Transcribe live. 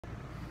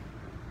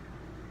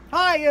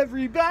Hi,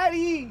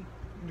 everybody!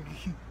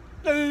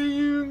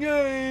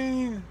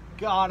 God,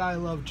 I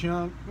love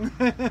Chunk.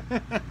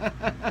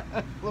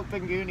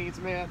 Flipping Goonies,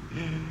 man.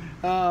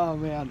 Oh,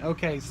 man.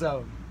 Okay,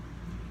 so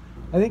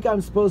I think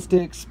I'm supposed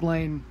to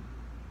explain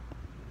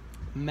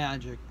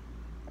magic.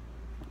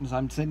 Because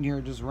I'm sitting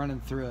here just running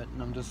through it,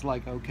 and I'm just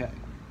like, okay.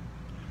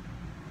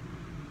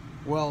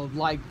 Well,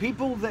 like,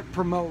 people that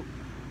promote,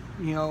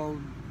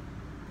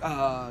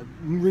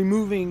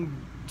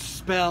 removing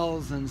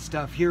spells and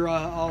stuff. Here,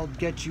 I'll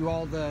get you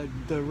all the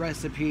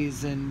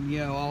recipes, and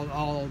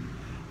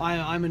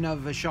I'm enough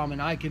of a shaman.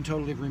 I can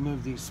totally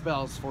remove these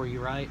spells for you,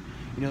 right?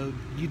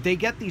 They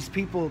get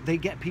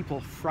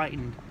people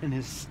frightened and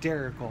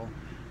hysterical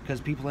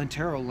because people in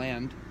Tarot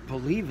Land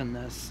believe in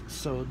this.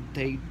 So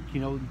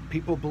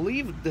people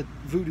believe that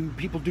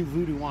people do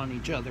voodoo on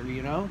each other.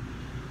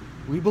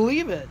 We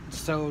believe it,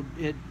 so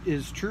it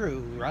is true,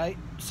 right?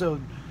 So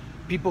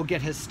people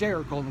get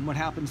hysterical, and what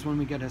happens when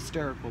we get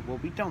hysterical? Well,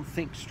 we don't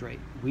think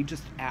straight. We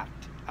just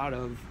act out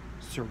of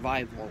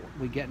survival.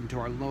 We get into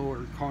our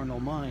lower carnal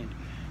mind,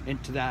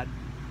 into that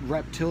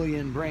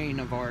reptilian brain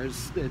of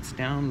ours. It's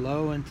down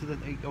low into the...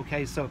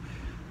 Okay, so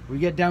we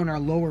get down our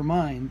lower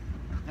mind,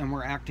 and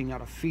we're acting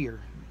out of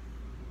fear.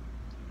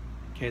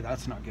 Okay,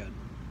 that's not good.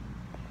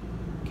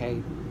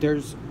 Okay,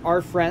 there's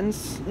our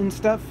friends and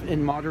stuff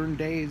in modern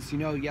days.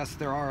 Yes,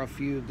 there are a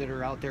few that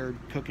are out there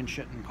cooking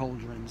shit in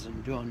cauldrons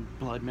and doing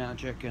blood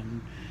magic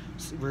and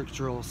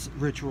ritual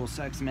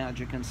sex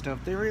magic and stuff.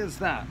 There is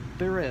that.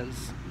 There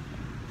is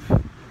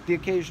the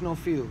occasional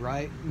few,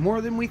 right?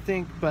 More than we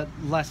think, but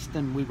less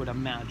than we would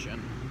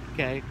imagine.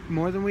 Okay,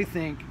 more than we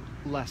think,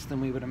 less than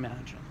we would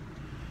imagine.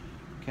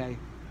 Okay,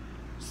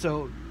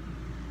 so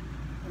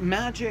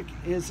magic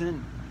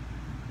isn't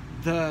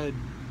the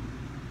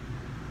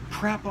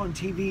crap on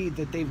TV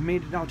that they've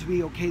made it out to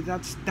be. Okay,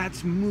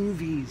 that's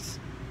movies.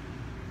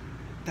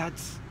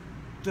 That's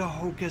the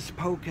hocus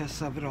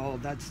pocus of it all.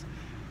 That's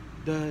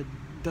the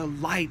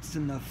lights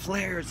and the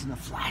flares and the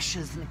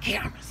flashes and the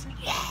cameras.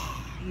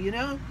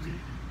 Yeah,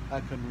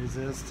 I couldn't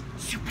resist.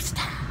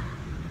 Superstar.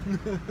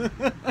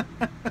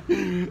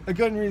 I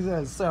couldn't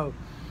resist. So,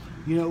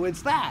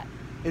 it's that.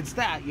 It's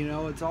that.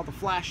 It's all the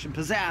flash and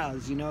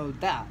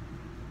pizzazz. That.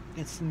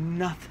 It's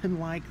nothing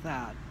like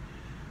that.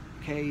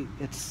 Okay,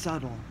 it's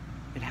subtle.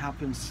 It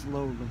happens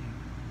slowly.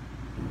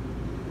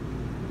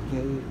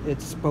 Okay,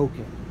 it's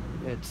spoken.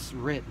 It's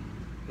written.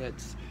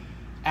 It's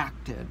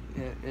acted.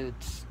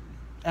 It's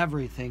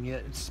everything.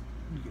 It's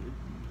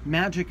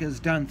magic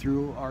is done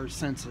through our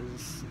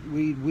senses.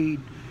 We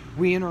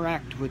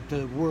interact with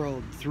the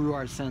world through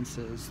our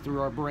senses,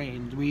 through our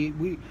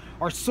brain.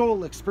 Our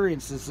soul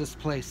experiences this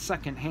place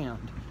second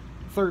hand,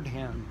 third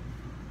hand,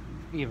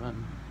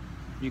 even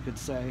you could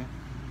say.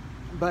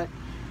 But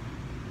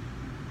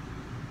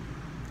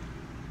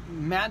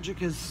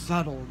magic is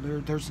subtle.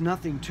 There's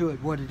nothing to it.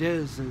 What it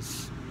is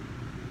it's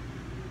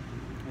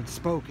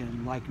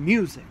spoken, like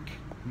music.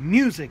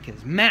 Music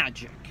is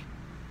magic.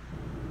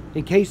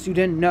 In case you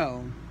didn't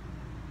know,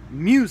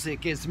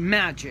 music is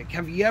magic.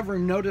 Have you ever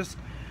noticed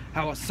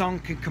how a song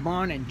can come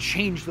on and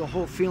change the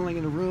whole feeling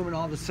in the room, and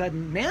all of a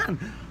sudden, man,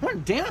 I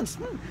want to dance.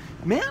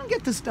 Man,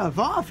 get this stuff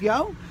off,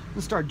 yo.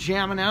 And start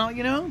jamming out,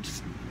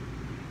 just...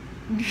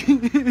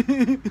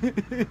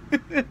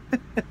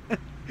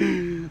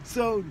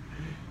 So,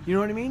 you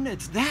know what I mean?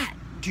 It's that.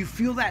 Do you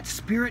feel that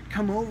spirit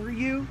come over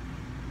you?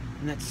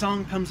 And that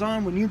song comes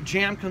on, when your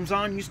jam comes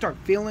on, you start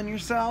feeling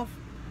yourself?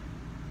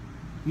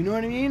 You know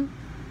what I mean?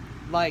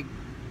 Like,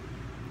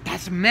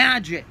 that's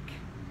magic.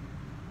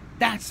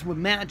 That's what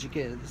magic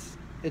is.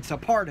 It's a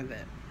part of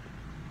it.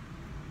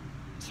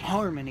 It's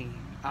harmony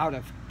out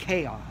of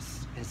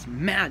chaos. It's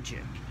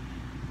magic.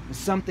 It's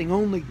something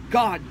only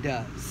God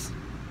does.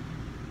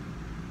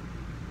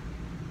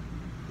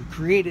 He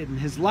created in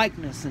His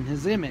likeness and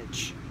His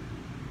image.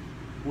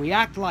 We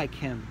act like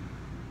Him,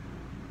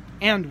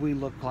 and we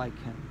look like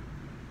Him.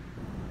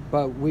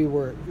 But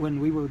when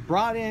we were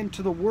brought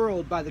into the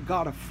world by the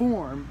God of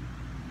form,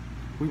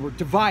 we were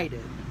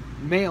divided,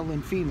 male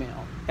and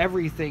female.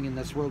 Everything in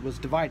this world was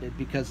divided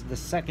because of the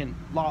second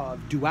law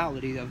of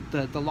duality, of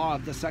the law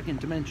of the second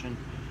dimension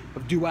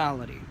of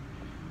duality.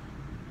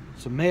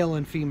 So male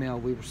and female,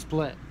 we were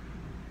split.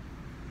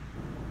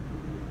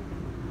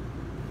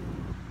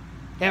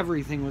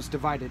 Everything was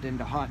divided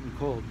into hot and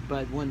cold,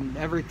 but when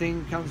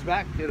everything comes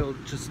back, it'll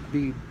just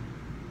be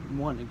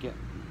one again.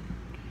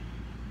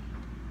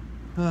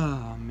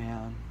 Oh,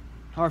 man.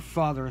 Our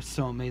Father is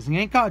so amazing.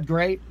 Ain't God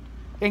great?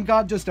 Ain't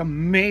God just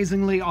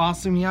amazingly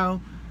awesome,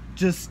 yo?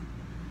 Just,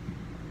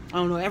 I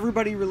don't know,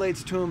 everybody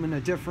relates to Him in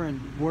a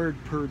different word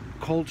per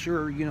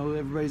culture.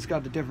 Everybody's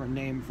got a different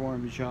name for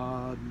Him.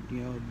 God,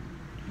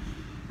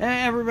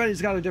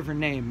 everybody's got a different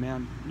name,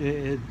 man.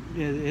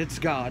 It's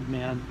God,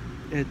 man.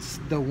 It's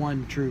the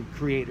one true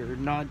creator,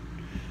 not...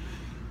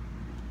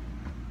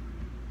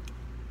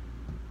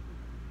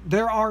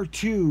 There are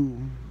two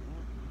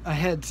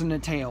heads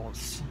and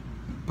tails,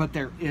 but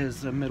there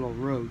is a middle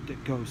road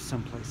that goes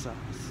someplace else.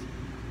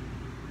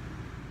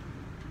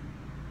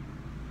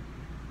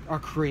 Our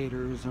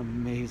Creator is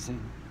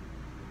amazing.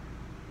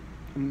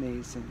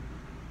 Amazing.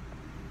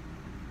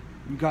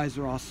 You guys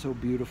are all so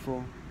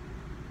beautiful.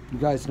 You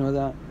guys know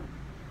that?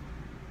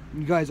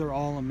 You guys are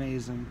all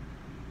amazing.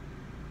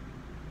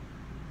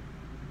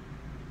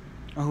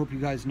 I hope you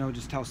guys know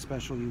just how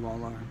special you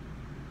all are.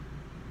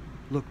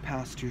 Look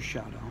past your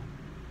shadow.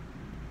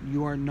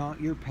 You are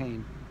not your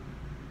pain.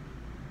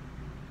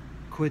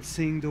 Quit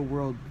seeing the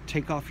world.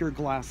 Take off your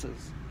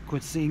glasses.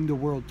 Quit seeing the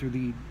world through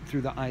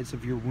the eyes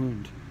of your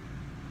wound.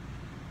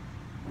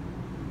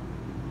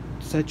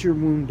 Set your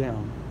wound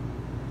down.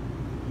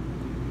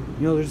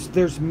 You know,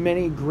 there's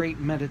many great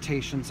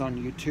meditations on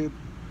YouTube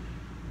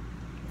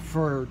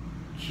for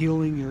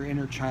healing your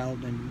inner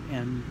child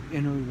and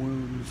inner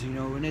wounds, you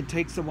know, and it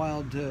takes a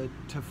while to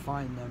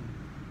find them.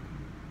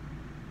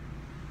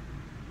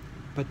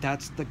 But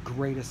that's the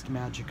greatest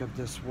magic of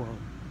this world.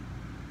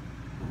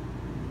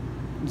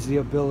 Is the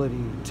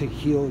ability to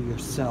heal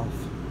yourself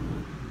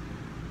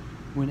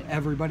when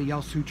everybody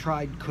else who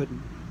tried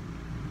couldn't.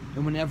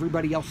 And when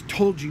everybody else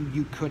told you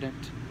you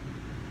couldn't.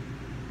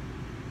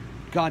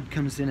 God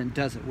comes in and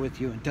does it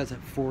with you and does it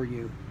for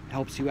you.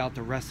 Helps you out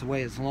the rest of the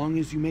way. As long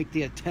as you make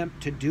the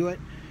attempt to do it,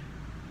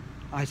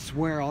 I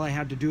swear all I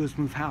had to do is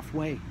move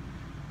halfway.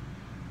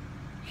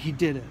 He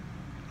did it.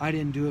 I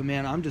didn't do it,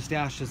 man. I'm just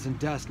ashes and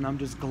dust, and I'm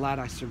just glad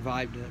I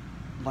survived it.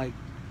 Like,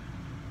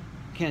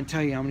 can't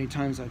tell you how many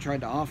times I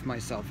tried to off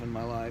myself in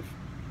my life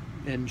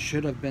and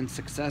should have been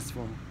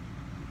successful.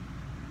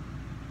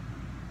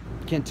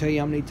 Can't tell you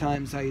how many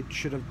times I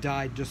should have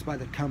died just by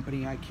the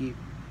company I keep.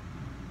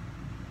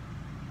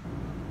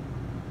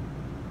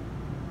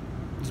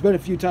 There's been a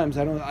few times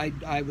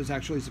I was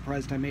actually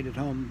surprised I made it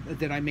home,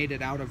 that I made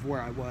it out of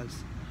where I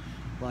was.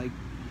 Like,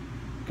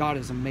 God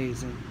is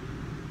amazing.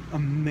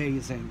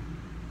 Amazing.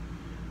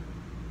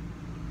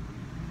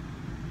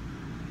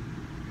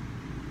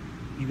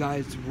 You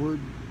guys,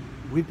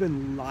 we've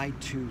been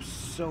lied to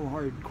so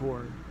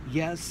hardcore.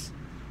 Yes,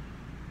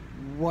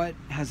 what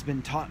has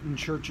been taught in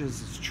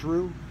churches is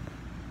true,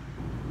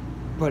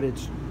 but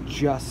it's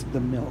just the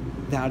milk.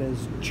 That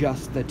is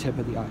just the tip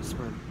of the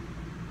iceberg.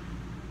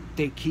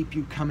 They keep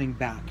you coming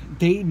back.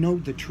 They know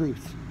the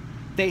truth.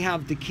 They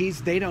have the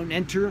keys. They don't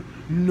enter,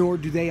 nor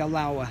do they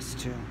allow us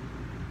to.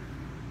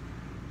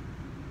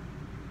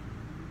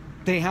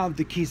 They have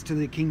the keys to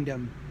the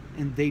kingdom,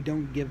 and they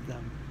don't give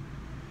them.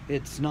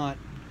 It's not,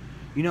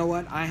 you know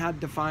what? I had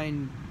to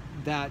find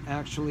that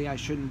actually I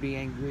shouldn't be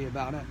angry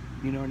about it.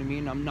 You know what I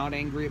mean? I'm not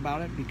angry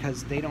about it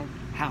because they don't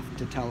have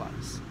to tell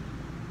us.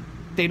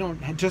 They don't,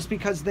 just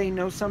because they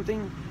know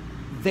something,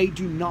 they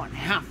do not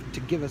have to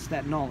give us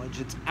that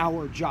knowledge. It's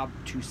our job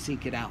to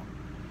seek it out.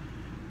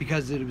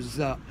 Because it was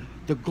the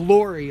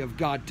glory of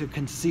God to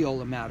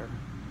conceal a matter.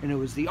 And it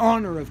was the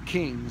honor of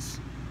kings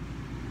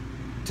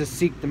to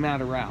seek the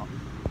matter out.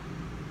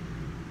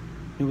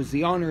 It was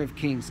the honor of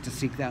kings to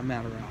seek that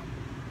matter out.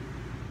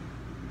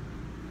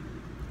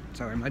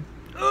 Sorry, my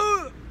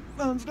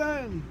phone's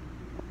dying.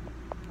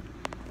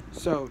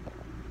 So,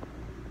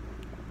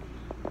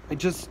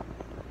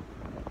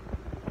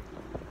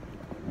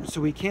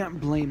 so we can't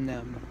blame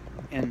them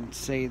and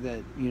say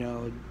that, you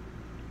know,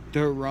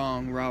 they're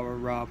wrong, rah, rah,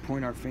 rah,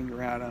 point our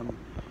finger at them.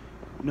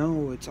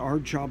 No, it's our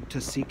job to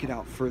seek it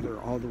out further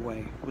all the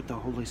way with the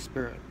Holy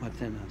Spirit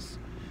within us.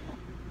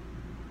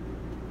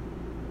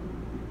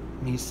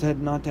 And he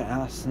said not to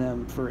ask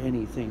them for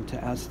anything,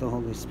 to ask the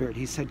Holy Spirit.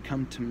 He said,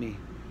 come to me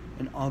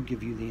and I'll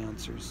give you the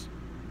answers.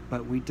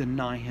 But we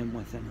deny him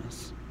within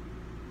us.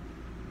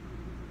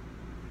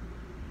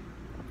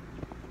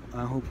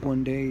 I hope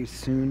one day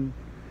soon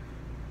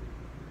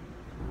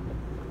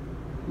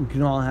we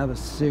can all have a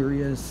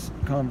serious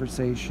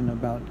conversation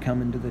about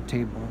coming to the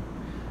table.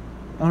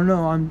 I don't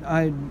know,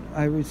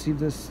 I received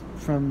this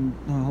from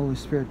the Holy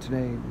Spirit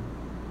today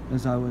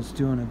as I was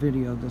doing a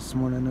video this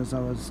morning, as I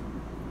was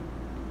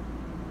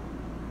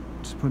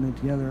just putting it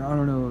together. I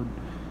don't know,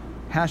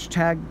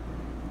 hashtag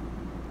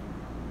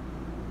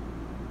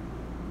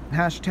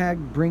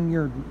bring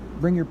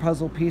your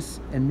puzzle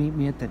piece and meet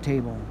me at the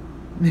table.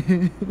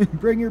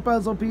 Bring your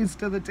puzzle piece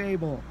to the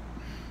table.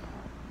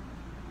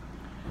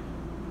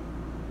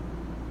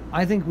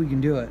 I think we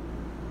can do it.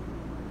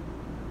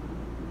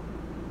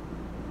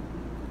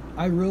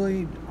 I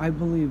believe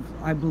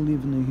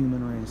in the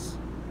human race.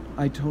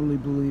 I totally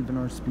believe in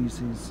our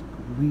species.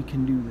 We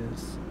can do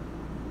this.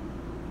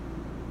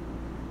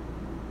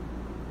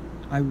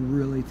 I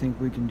really think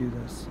we can do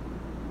this.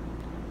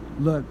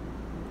 Look,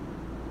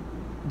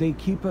 they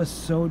keep us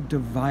so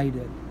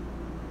divided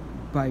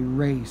by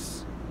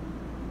race,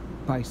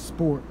 by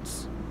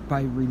sports,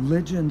 by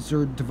religions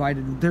are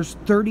divided. There's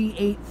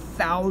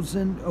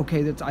 38,000,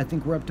 I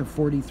think we're up to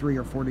 43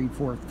 or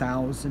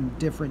 44,000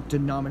 different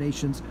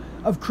denominations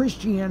of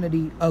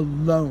Christianity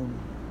alone.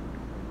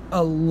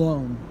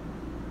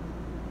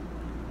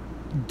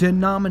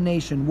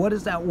 Denomination, what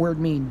does that word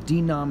mean?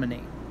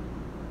 Denominate.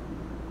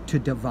 To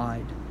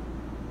divide.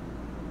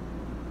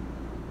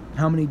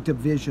 How many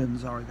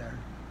divisions are there?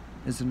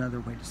 Is another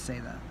way to say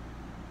that.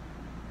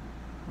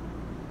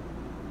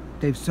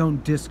 They've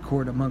sown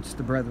discord amongst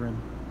the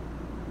brethren.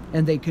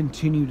 And they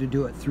continue to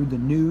do it through the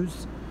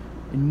news,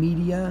 in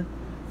media,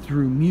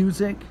 through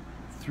music,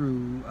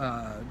 through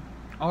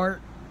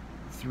art,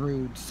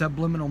 through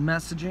subliminal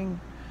messaging,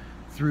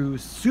 through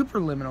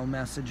superliminal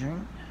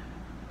messaging,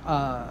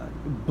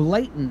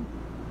 blatant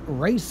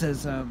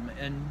racism,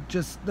 and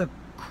just the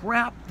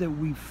crap that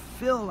we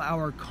fill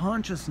our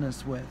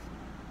consciousness with.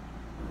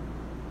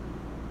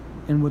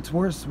 And what's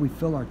worse, we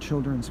fill our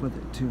children's with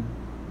it too.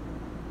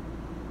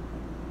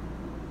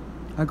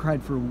 I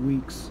cried for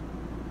weeks.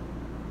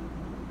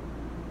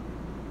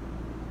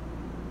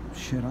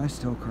 Shit, I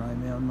still cry,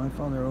 man. My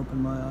father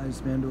opened my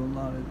eyes, man, to a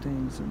lot of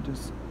things, and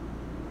just...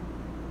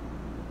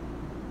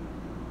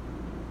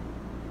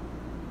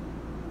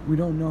 we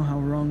don't know how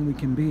wrong we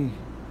can be.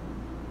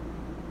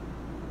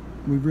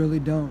 We really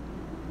don't.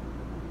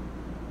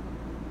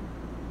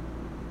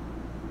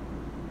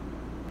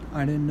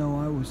 I didn't know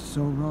I was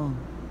so wrong.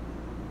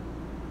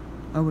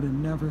 I would have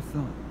never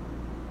thought.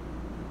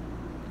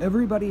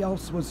 Everybody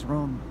else was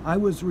wrong. I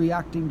was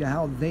reacting to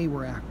how they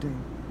were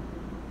acting.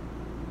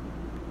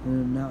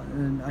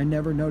 And I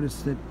never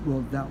noticed that,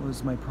 well, that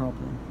was my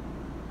problem.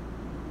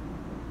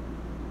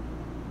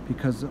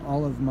 Because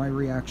all of my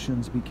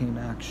reactions became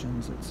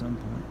actions at some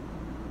point.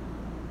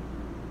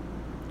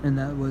 And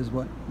that was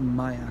what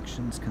my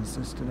actions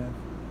consisted of.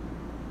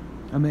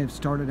 I may have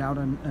started out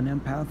an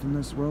empath in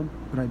this world,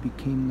 but I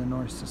became the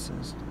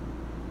narcissist.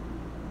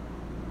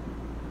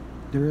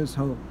 There is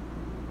hope.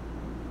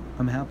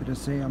 I'm happy to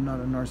say I'm not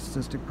a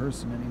narcissistic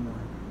person anymore.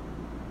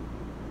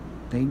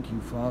 Thank you,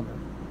 Father.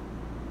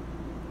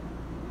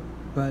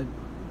 But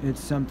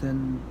it's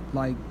something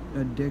like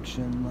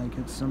addiction, like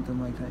it's something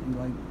like that.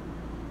 You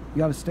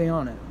gotta stay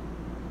on it.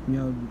 You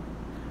know,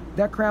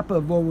 that crap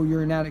of, well,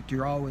 you're an addict,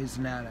 you're always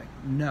an addict.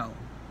 No.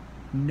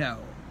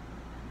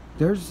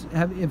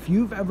 If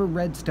you've ever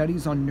read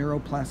studies on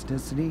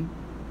neuroplasticity,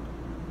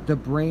 the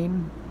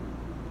brain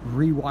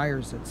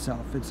rewires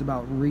itself. It's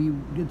about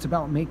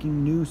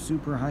making new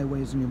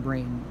superhighways in your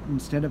brain.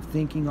 Instead of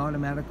thinking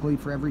automatically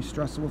for every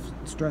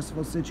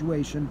stressful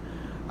situation,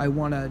 I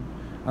want to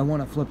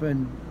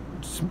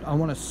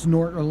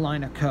snort a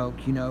line of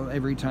coke, you know,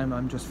 every time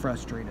I'm just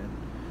frustrated.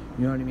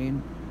 You know what I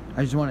mean?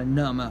 I just want to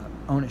numb up.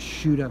 I want to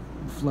shoot a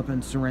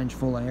flipping syringe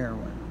full of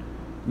heroin.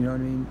 You know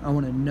what I mean? I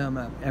want to numb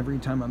up every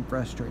time I'm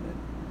frustrated.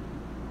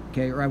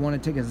 Okay, or I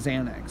want to take a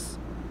Xanax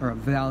or a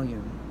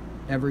Valium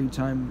every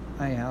time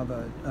I have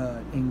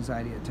a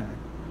anxiety attack.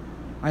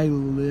 I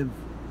live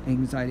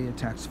anxiety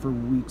attacks for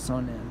weeks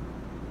on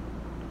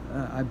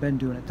end. I've been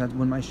doing it. That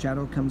when my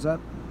shadow comes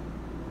up,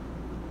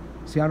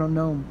 see, I don't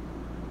know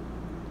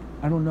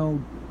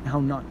how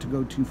not to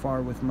go too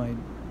far with my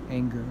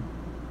anger.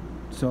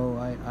 So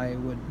I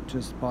would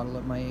just bottle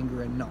up my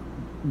anger and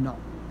not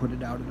put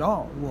it out at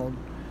all. Well,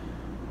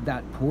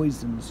 that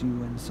poisons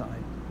you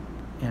inside,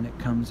 and it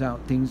comes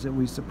out. Things that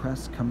we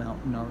suppress come out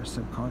in our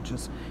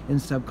subconscious, in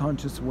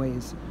subconscious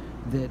ways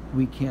that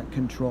we can't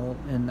control,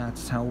 and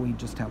that's how we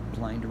just have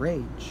blind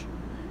rage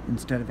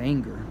instead of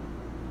anger,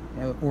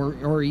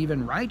 or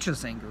even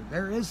righteous anger.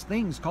 There is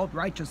things called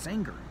righteous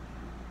anger.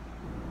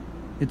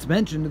 It's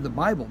mentioned in the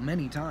Bible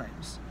many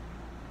times.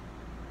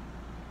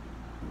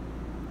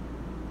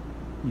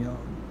 You know,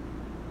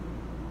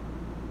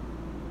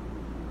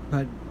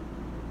 but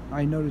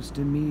I noticed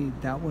in me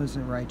that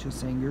wasn't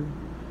righteous anger,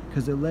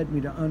 because it led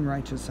me to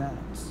unrighteous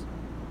acts.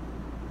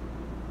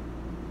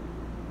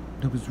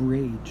 It was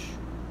rage,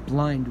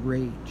 blind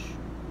rage.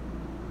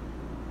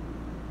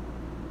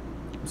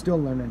 I'm still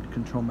learning to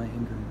control my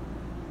anger.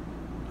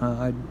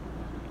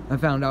 I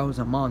found I was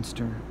a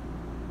monster.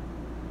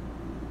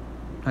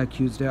 I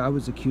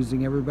was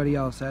accusing everybody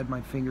else. I had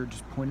my finger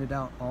just pointed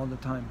out all the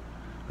time,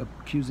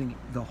 accusing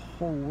the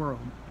whole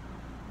world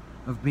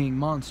of being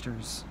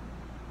monsters.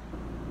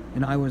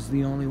 And I was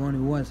the only one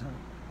who wasn't.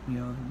 You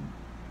know,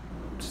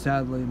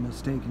 sadly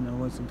mistaken, that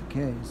wasn't the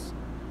case.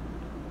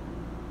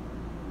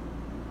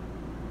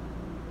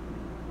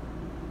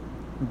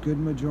 A good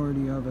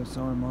majority of us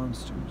are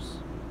monsters,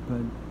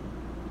 but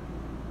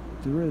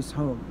there is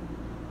hope.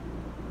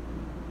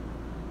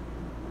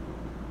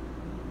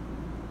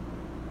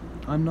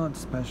 I'm not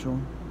special.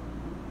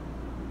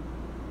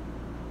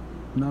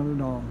 Not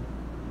at all.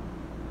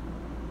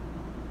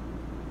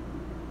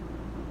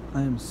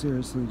 I am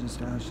seriously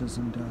just ashes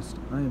and dust.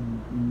 I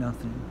am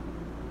nothing.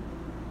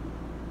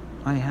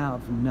 I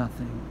have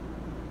nothing.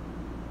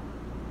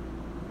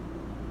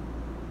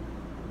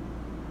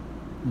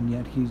 And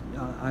yet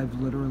I've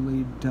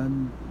literally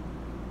done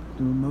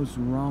the most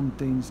wrong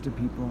things to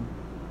people.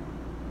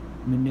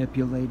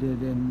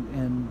 Manipulated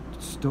and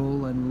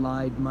stole and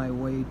lied my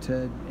way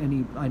to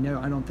any, I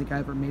don't think I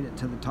ever made it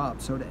to the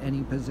top, so to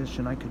any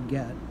position I could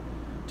get,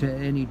 to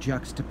any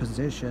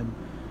juxtaposition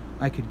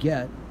I could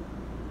get,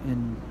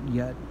 and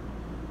yet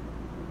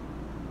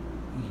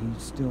he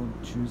still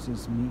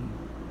chooses me.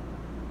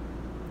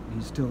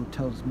 He still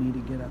tells me to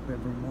get up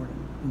every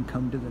morning and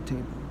come to the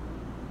table.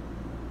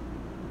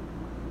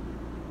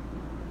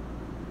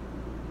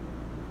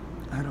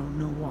 I don't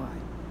know why.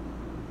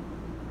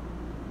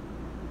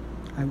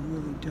 I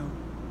really don't.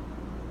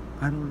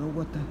 I don't know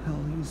what the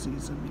hell he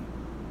sees in me.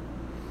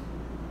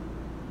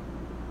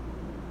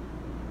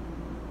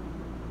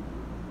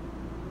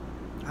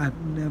 I've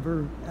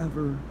never,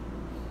 ever,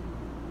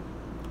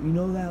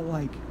 that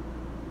like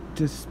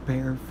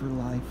despair for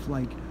life,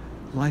 like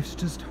life's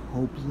just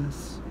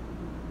hopeless.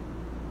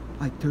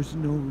 Like there's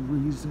no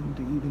reason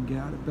to even get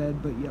out of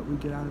bed, but yet we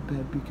get out of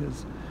bed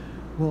because,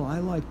 well, I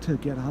like to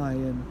get high,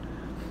 and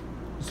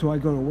so I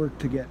go to work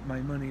to get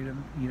my money to,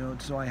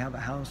 so I have a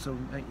house, so,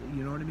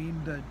 you know what I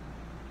mean?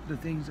 The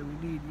things that we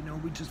need,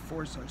 we just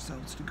force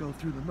ourselves to go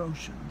through the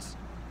motions.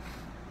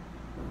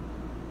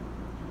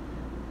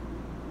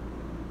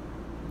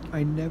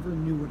 I never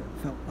knew what it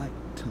felt like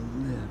to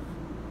live,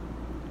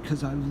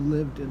 because I've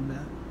lived in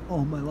that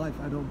all my life.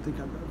 I don't think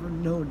I've ever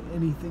known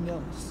anything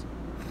else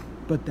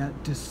but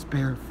that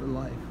despair for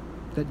life,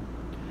 that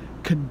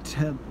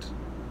contempt,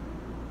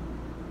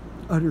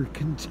 utter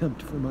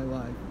contempt for my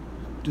life.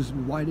 Just,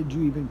 why did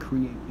you even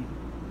create me?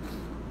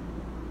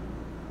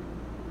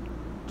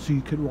 So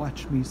you could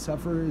watch me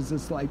suffer? Is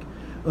this like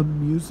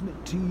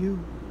amusement to you?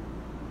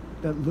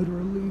 That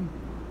literally,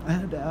 I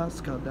had to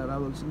ask God that. I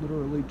was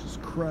literally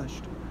just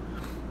crushed.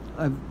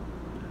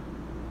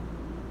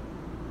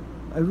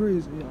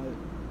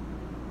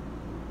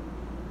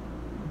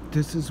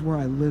 This is where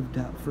I lived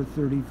at for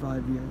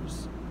 35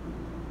 years.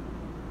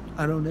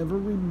 I don't ever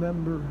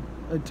remember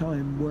a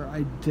time where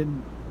I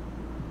didn't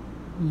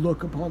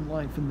look upon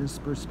life in this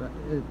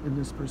perspective.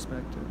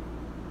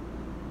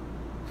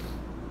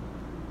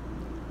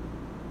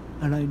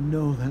 And I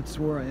know that's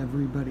where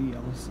everybody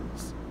else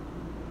is,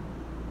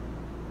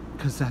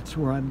 because that's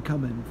where I'm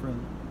coming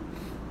from.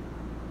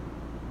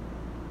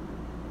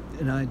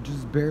 And I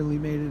just barely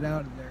made it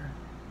out of there.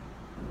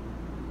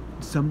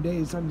 Some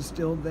days I'm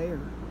still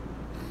there.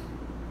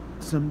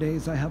 Some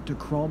days I have to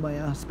crawl my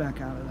ass back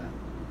out of that.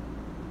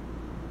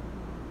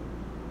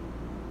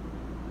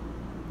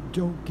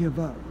 Don't give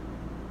up.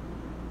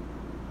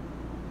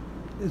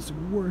 It's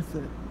worth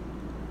it.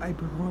 I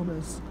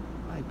promise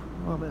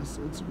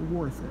it's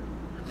worth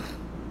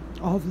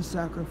it. All the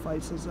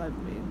sacrifices I've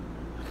made,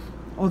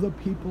 all the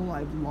people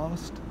I've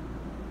lost,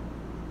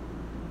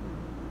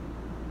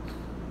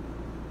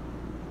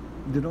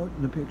 they're not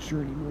in the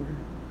picture anymore.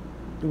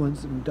 The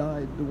ones that have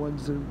died, the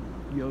ones that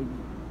are,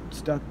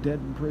 stuck dead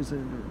in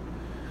prison,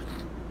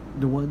 or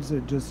the ones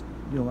that just,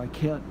 I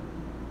can't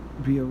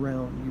be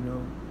around,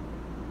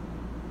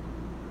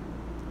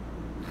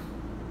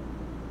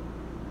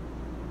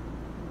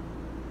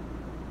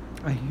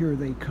 I hear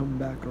they come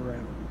back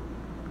around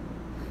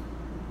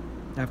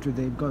after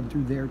they've gone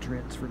through their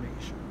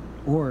transformation,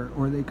 or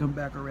they come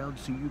back around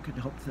so you can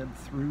help them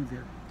through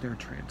their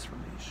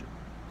transformation.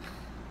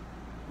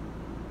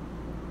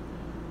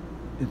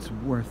 It's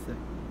worth it.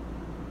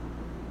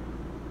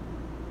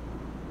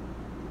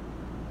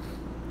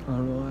 I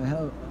don't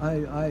know,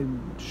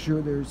 I'm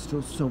sure there's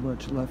still so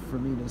much left for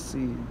me to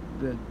see,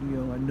 that,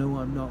 I know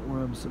I'm not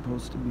where I'm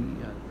supposed to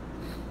be yet,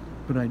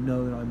 but I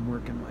know that I'm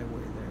working my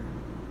way there.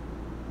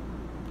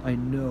 I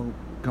know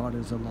God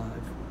is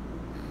alive.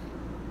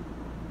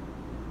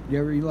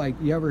 You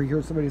ever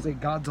hear somebody say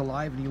God's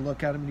alive, and you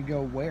look at him and you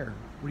go, where?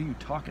 What are you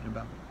talking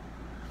about?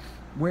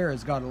 Where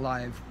is God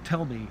alive?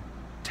 Tell me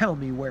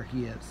where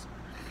he is.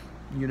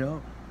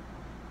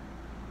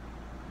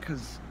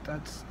 Because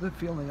that's the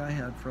feeling I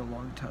had for a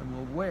long time.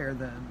 Well, where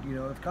then?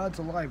 If God's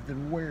alive,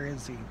 then where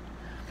is he?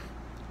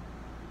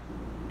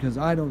 Because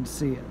I don't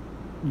see it.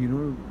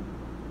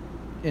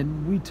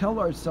 And we tell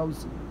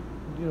ourselves,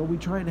 we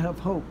try and have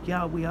hope.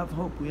 Yeah, we have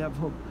hope.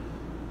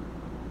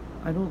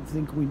 I don't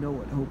think we know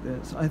what hope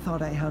is. I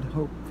thought I had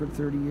hope for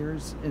 30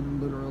 years,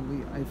 and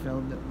literally I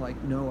found that,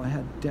 no, I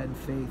had dead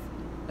faith.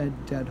 I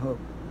had dead hope.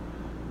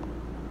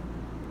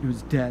 It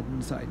was dead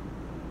inside.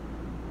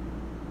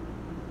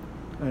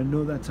 And I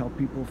know that's how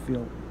people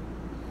feel,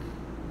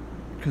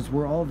 because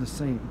we're all the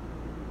same,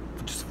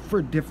 just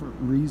for different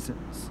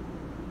reasons.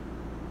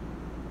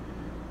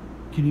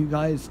 Can you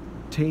guys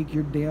take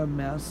your damn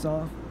masks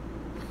off?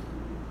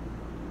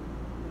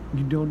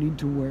 You don't need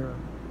to wear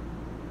them.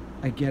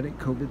 I get it,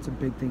 COVID's a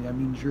big thing. I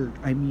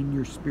mean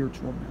your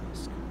spiritual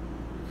mask.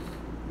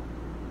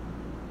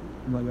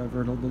 I've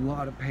heard a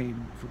lot of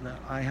pain from that.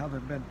 I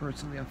haven't been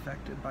personally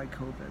affected by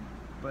COVID,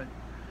 but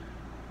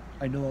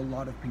I know a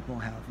lot of people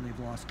have, and they've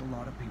lost a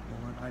lot of people,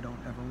 and I don't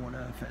ever want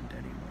to offend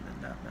anyone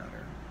in that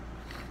matter.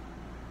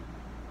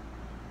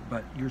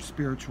 But your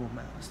spiritual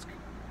mask,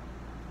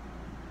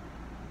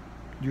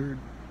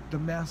 the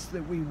mask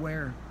that we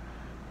wear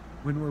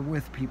when we're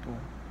with people.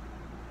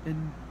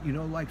 And,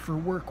 for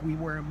work, we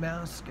wear a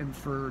mask, and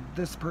for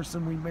this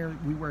person, we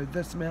wear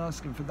this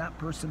mask, and for that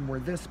person, we're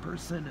this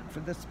person, and for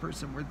this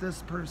person, we're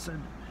this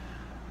person.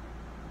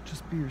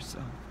 Just be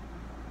yourself.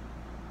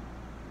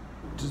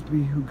 Just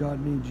be who God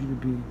made you to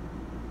be.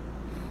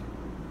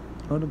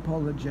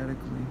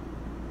 Unapologetically.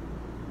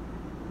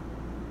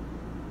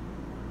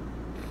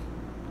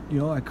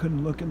 I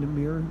couldn't look in the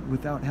mirror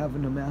without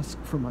having a mask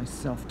for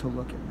myself to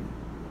look at me.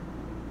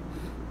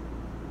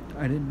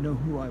 I didn't know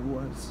who I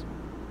was.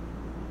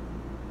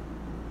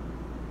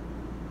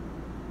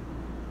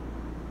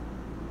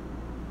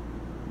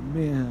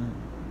 Man.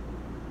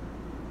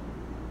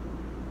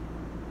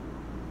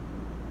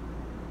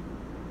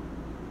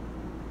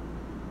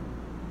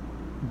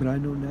 But I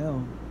know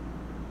now,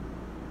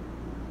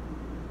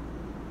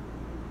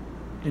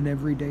 and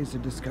every day's a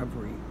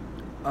discovery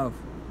of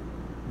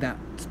that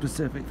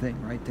specific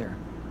thing right there.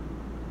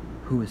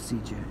 Who is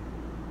CJ?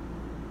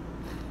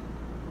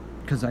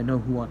 Because I know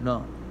who I'm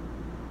not.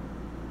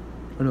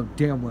 I know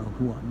damn well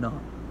who I'm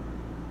not.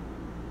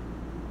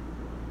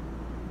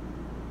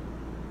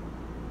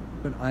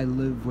 But I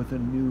live with a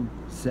new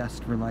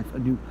zest for life, a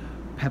new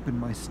pep in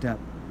my step,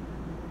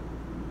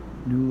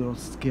 new little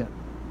skip,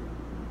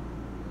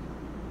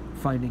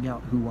 finding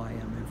out who I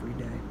am every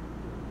day.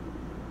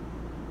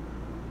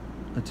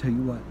 I'll tell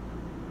you what,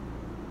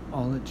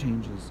 all that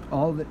changes,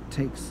 all that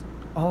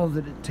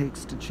it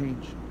takes to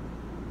change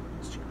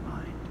is your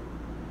mind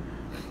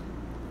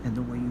and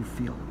the way you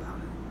feel about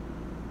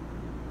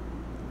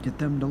it. Get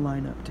them to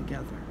line up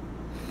together.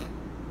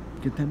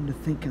 Get them to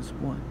think as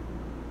one.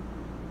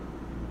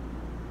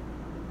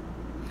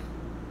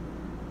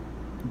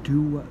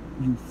 Do what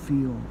you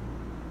feel.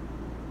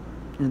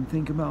 And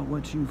think about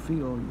what you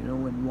feel,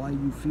 and why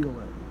you feel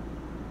it.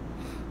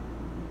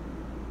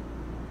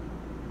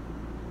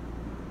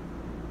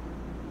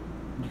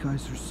 You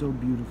guys are so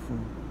beautiful.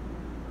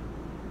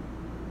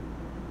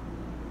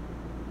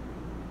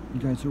 You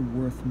guys are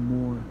worth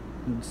more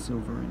than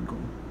silver and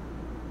gold.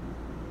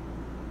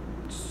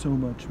 So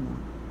much more.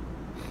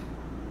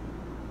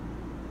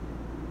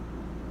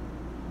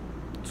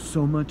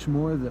 So much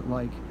more that,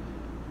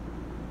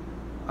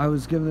 I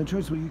was given the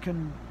choice, well, you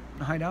can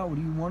hide out. What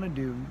do you want to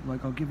do?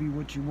 I'll give you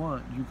what you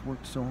want. You've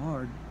worked so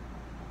hard.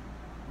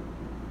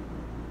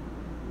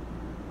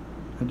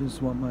 I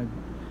just want my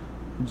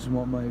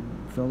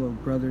fellow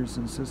brothers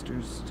and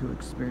sisters to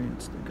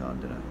experience the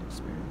God that I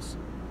experience.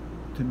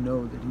 To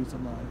know that He's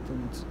alive.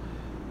 And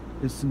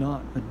it's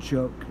not a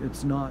joke.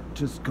 It's not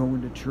just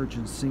going to church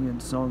and singing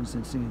songs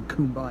and singing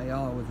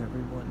Kumbaya with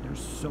everyone. There's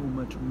so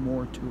much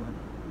more to it.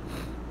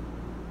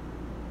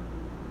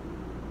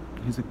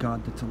 He's a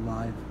God that's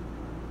alive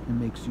and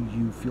makes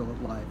you feel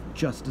alive,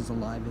 just as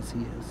alive as He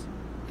is.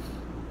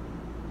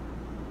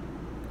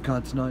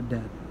 God's not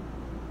dead,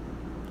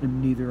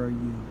 and neither are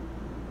you.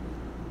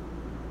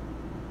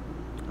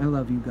 I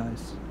love you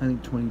guys. I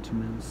think 22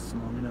 minutes is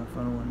long enough.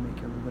 I don't want to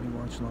make everybody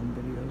watch long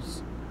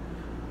videos.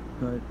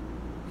 But,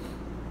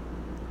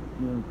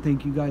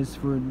 thank you guys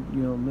for,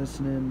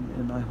 listening,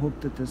 and I hope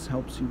that this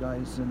helps you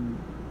guys, and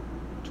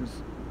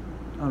just,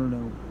 I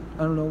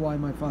don't know why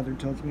my father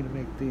tells me to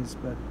make these,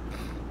 but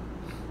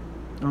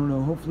I don't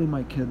know, hopefully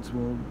my kids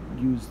will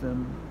use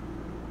them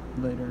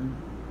later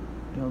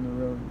down the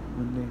road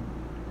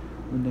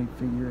when they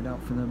figure it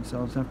out for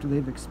themselves, after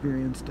they've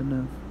experienced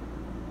enough.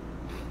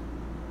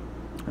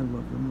 I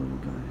love them little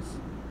guys.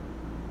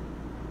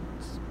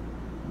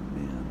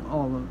 Man,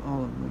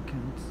 all of my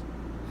kids.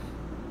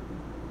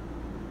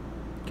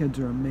 Kids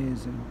are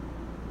amazing.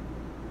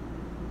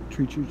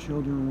 Treat your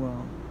children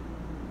well.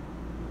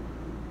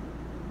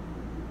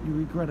 You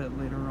regret it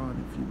later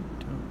on if you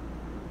don't.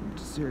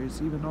 It's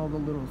serious, even all the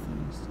little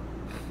things.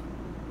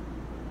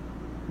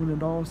 When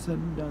it all said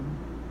and done,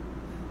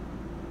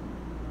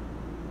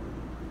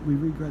 we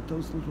regret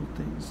those little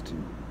things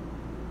too.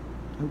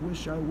 I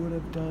wish I would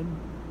have done.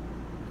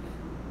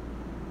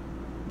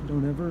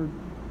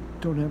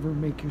 Don't ever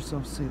make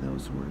yourself say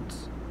those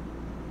words.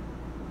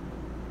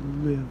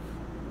 Live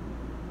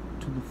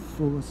to the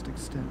fullest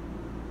extent.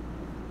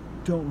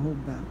 Don't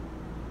hold back.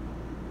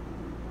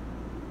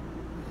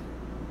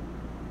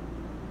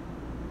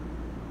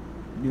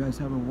 You guys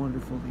have a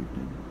wonderful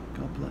evening.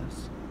 God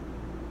bless.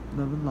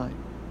 Love and light.